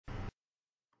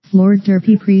Lord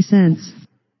Derpy presents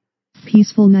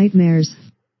Peaceful Nightmares,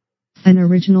 an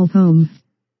original poem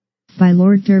by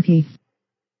Lord Derpy.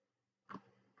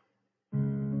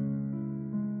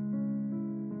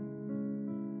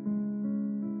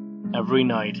 Every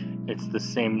night, it's the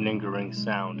same lingering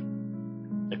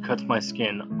sound. It cuts my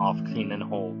skin off clean and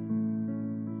whole,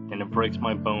 and it breaks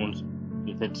my bones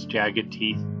with its jagged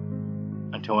teeth,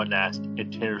 until at last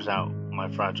it tears out my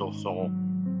fragile soul.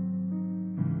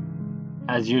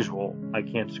 As usual, I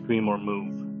can't scream or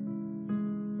move.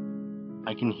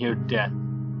 I can hear death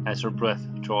as her breath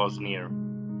draws near.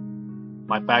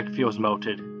 My back feels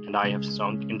melted, and I have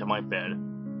sunk into my bed.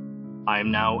 I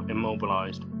am now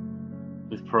immobilized,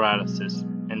 with paralysis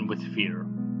and with fear.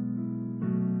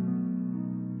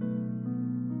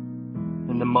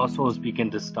 When the muscles begin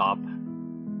to stop,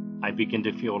 I begin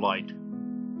to feel light,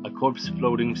 a corpse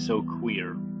floating so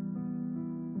queer.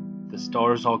 The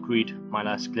stars all greet my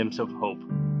last glimpse of hope,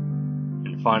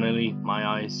 and finally my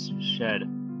eyes shed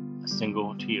a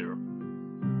single tear.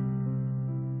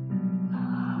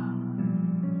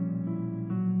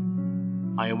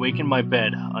 I awake in my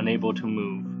bed, unable to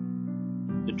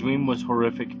move. The dream was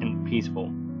horrific and peaceful,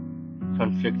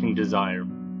 conflicting desire.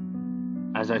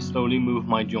 As I slowly move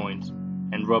my joints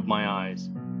and rub my eyes,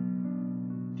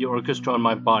 the orchestra in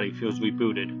my body feels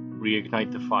rebooted,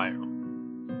 reignite the fire.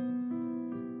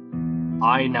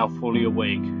 I, now fully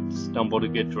awake, stumble to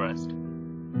get dressed.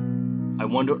 I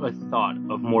wonder a thought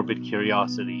of morbid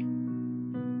curiosity.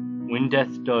 When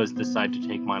death does decide to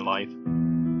take my life,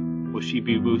 will she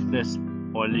be ruthless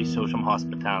or at least show some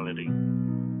hospitality?